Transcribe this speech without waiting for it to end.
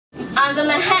On the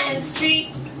Manhattan street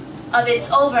of It's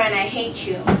Over and I Hate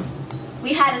You,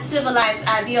 we had a civilized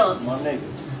adios.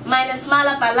 Minus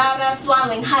mala palabras,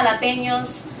 swallowing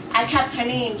jalapenos, I kept her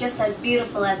name just as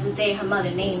beautiful as the day her mother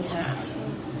named her.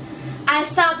 I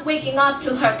stopped waking up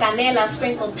to her canela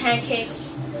sprinkled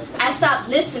pancakes. I stopped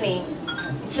listening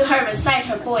to her recite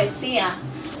her poesia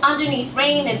underneath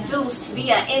rain-induced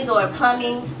via indoor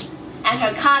plumbing, and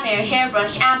her Conair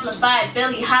hairbrush amplified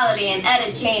Billie Holiday and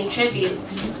Etta Jane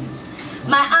tributes.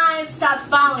 My eyes stopped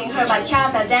following her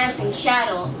bachata dancing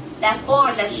shadow that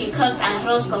formed as she cooked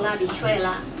arroz con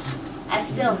habichuela. I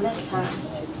still miss her.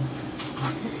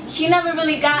 She never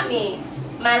really got me.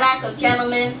 My lack of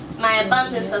gentlemen, my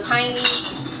abundance of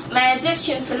heinies, my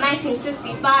addiction to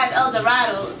 1965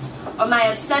 Eldorados, or my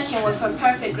obsession with her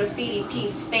perfect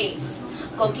graffiti-pieced face,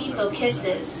 coquito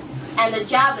kisses, and the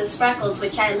jobless freckles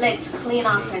which I licked clean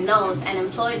off her nose and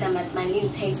employed them as my new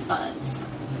taste buds.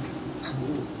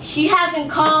 She hasn't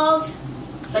called,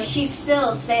 but she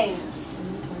still sings.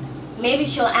 Maybe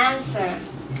she'll answer,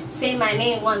 say my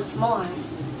name once more.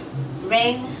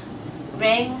 Ring,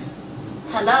 ring,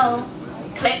 hello,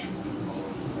 click.